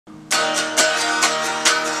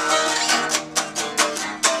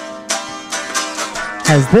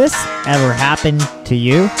Has this ever happened to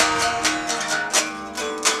you?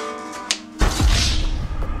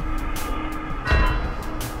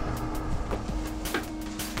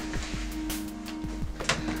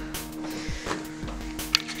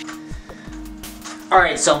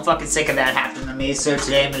 Alright, so I'm fucking sick of that happening to me, so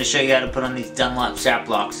today I'm going to show you how to put on these Dunlop strap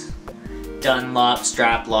locks. Dunlop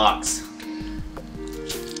strap locks.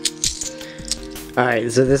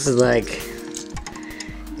 Alright, so this is like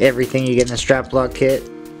everything you get in the strap lock kit.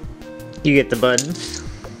 You get the buttons,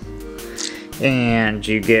 and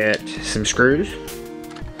you get some screws,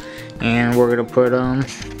 and we're going to put them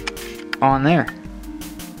on there.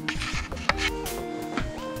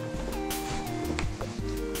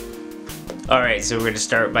 Alright, so we're going to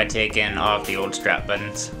start by taking off the old strap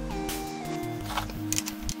buttons.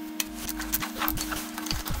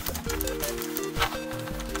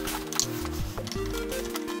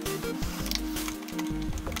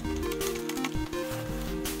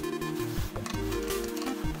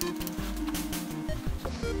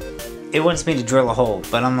 It wants me to drill a hole,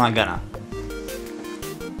 but I'm not gonna.